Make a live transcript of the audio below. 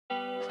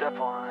Step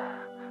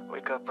 1,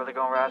 wake up, really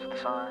gonna rise with the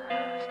sun.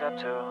 Step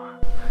 2,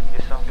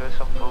 get some good,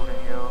 some food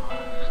in you.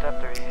 Step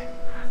 3,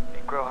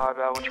 think real hard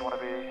about what you wanna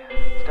be.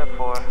 Step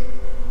 4,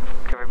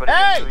 everybody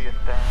do your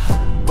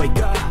thing. Wake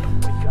up,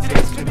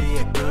 today's gonna be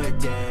a good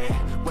day.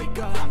 Wake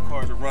up.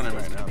 Cars are running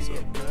right now, so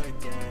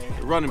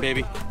they're running,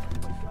 baby.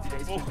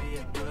 Oh.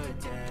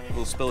 A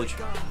little spillage.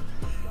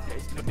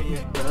 Today's gonna be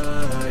a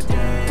good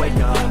day. Wake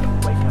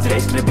up.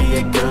 Today's gonna be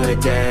a good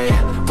day.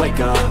 Wake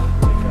up.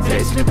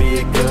 Today's gonna be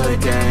a good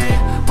day.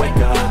 Wake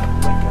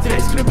up.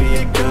 Today's gonna be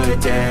a good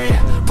day.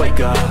 Wake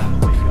up.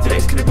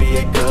 Today's gonna be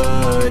a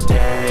good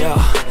day. Yo,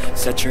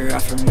 set your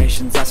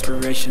affirmations,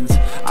 aspirations.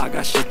 I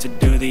got shit to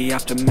do, the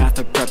aftermath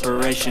of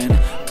preparation.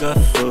 Good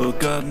food,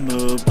 good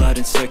mood, blood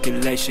in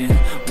circulation.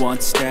 One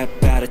step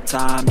at a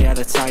time, yeah,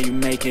 that's how you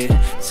make it.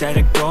 Set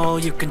a goal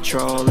you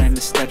control and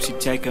the steps you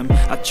take them.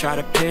 I try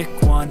to pick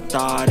one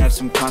thought, have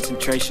some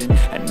concentration.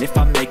 And if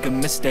I make a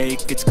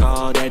mistake, it's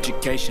called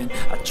education.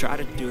 I try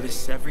to do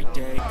this every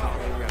day, call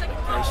it replication.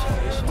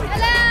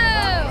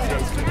 Hello!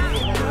 Today's gonna be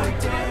a good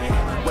day.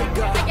 Wake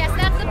up. I guess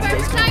that's the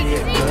first time to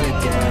see me.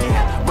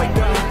 Wake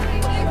up.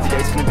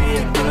 Today's gonna be a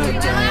good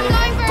day. I'm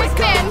going for a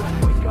spin.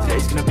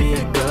 Today's gonna be a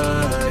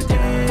good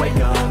day.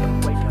 Wake up.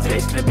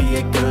 Today's gonna be a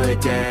good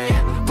day.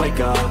 Wake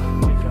up.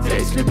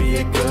 Today's gonna be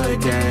a good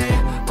day.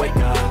 Wake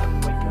up.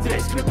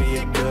 Today's gonna be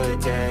a good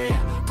day.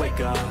 Wake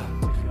up.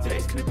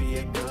 Today's gonna be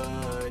a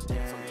good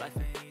day. Life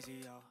ain't easy,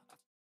 y'all.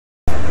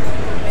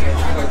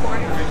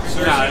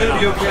 Sir, is he gonna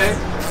be okay?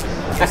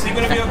 Is he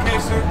gonna be okay,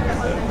 sir?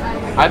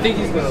 I think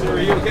he's gonna live. Sir,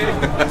 are you okay?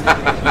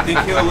 You think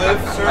he'll live,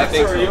 sir? I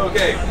think sir, so. Are you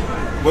okay?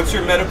 What's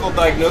your medical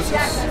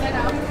diagnosis?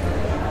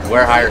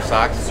 Wear higher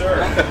socks.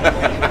 Sir.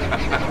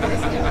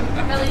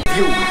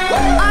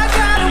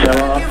 So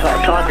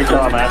time to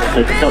time,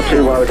 Anderson, not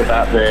too worried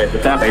about the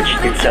damage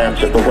in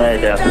terms of the wear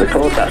down to the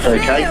cord, that's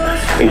okay.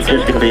 It's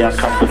just going to be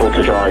uncomfortable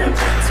to drive.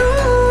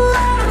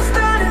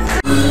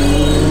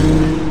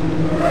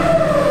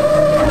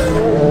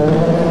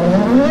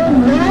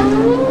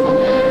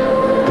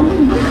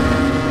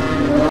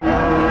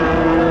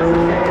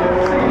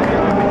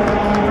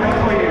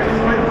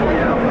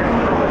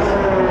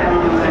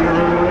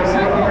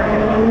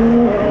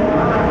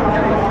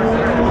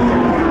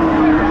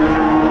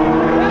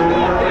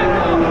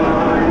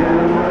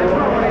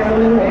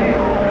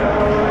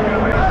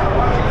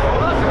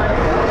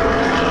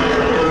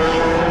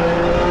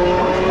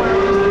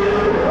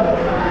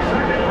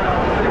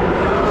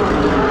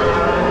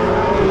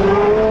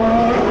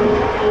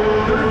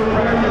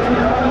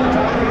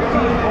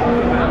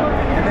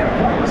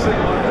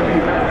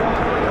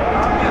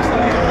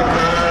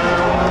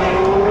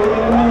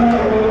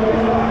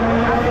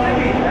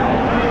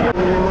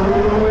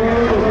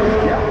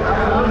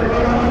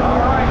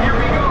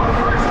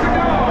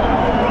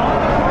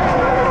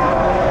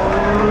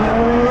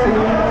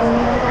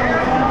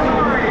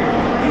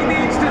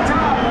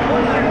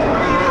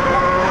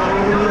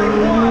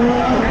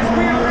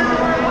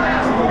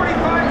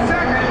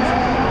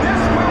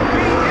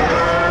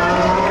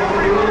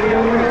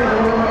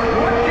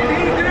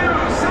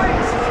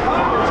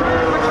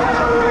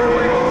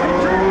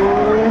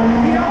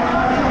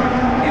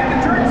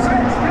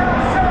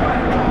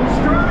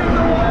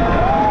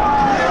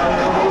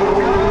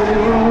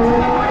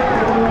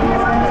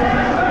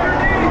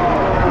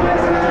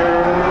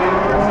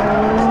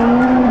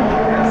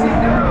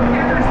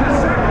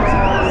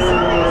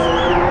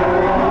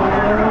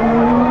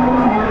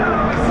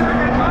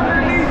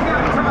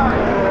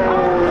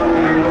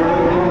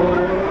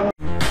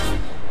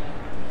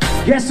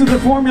 Guests of the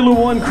Formula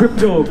One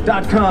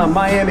Crypto.com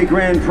Miami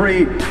Grand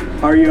Prix,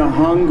 are you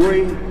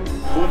hungry?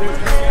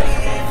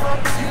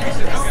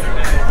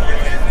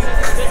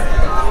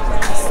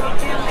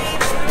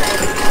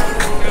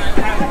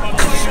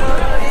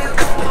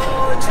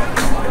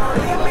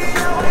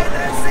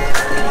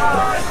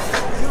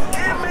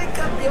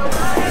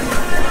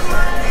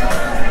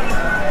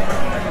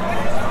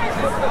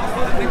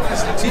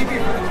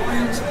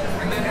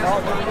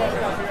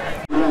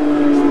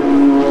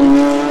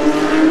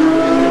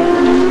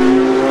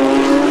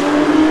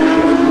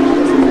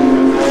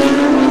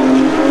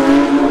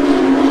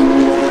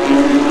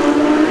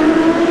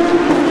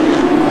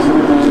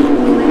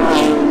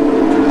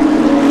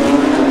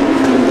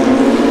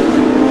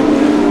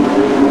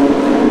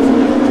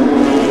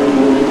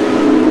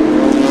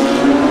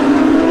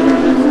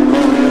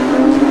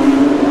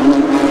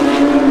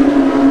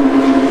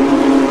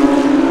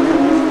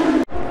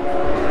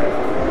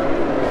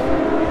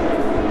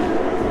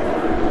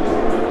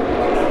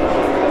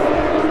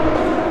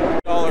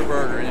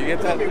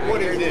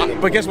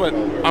 But guess what?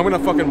 I'm gonna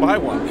fucking buy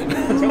one. It's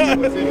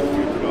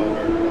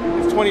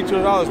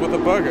 $22 with a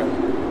burger.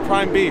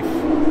 Prime beef.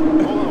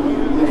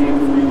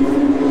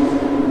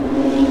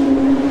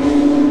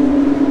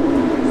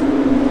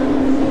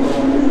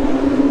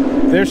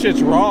 Their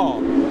shit's raw.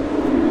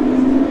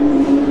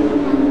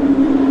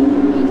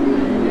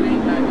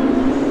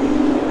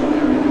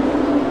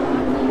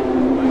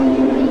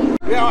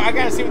 Yeah, I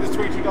gotta see what this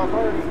 $22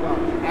 burger is about.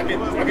 I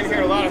can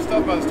hear a lot of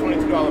stuff about this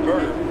 $22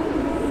 burger.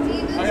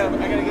 I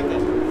gotta get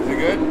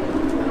good? No,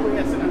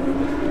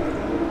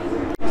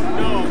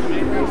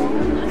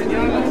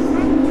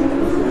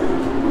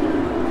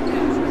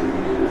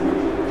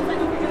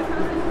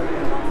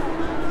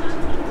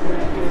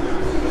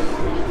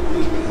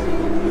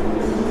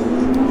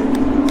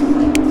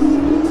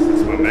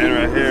 That's my man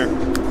right here.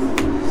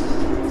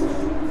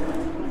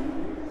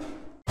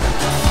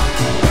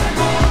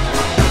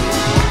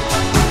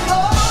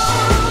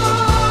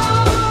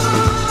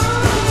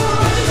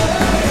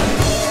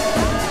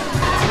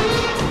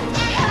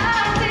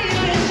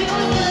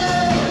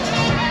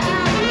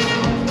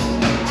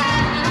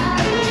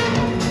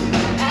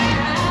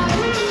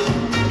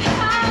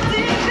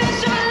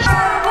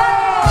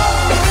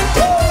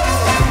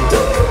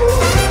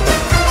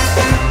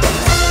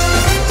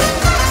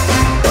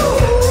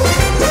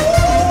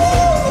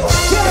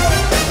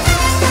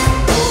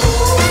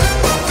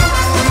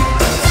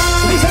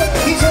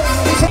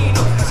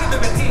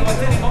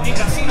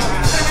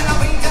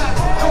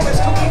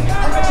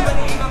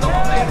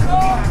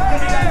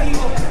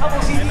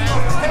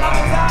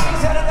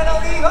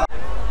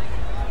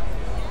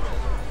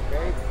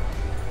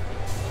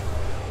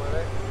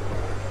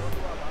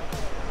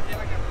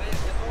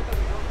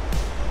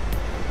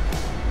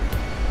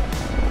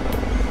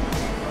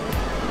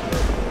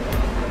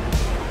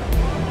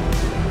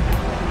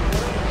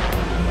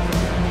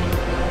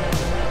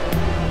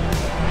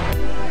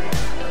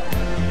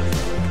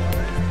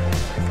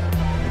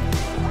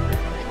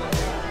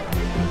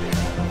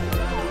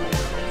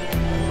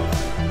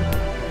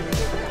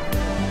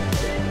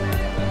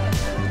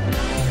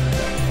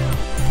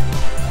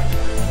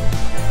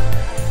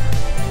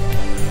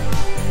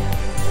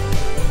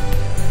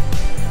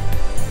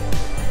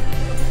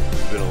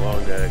 It's been a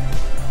long day.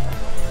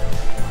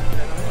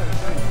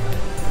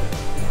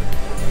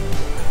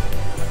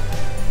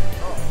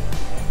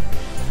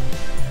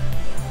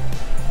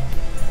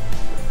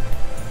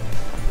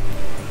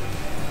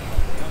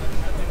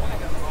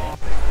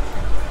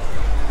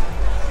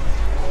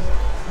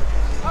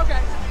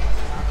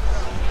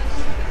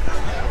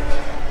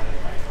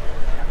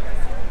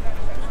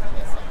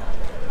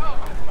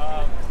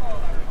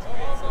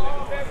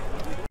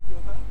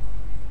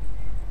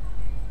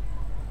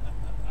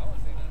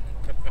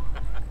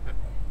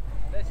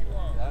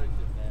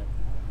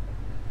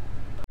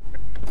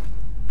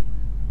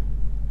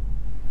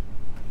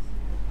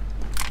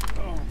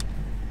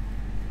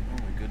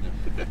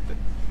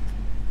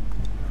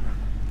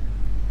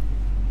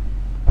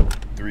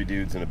 Three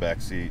dudes in a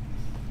back seat.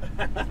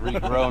 Three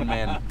grown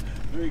men.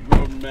 Three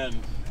grown men.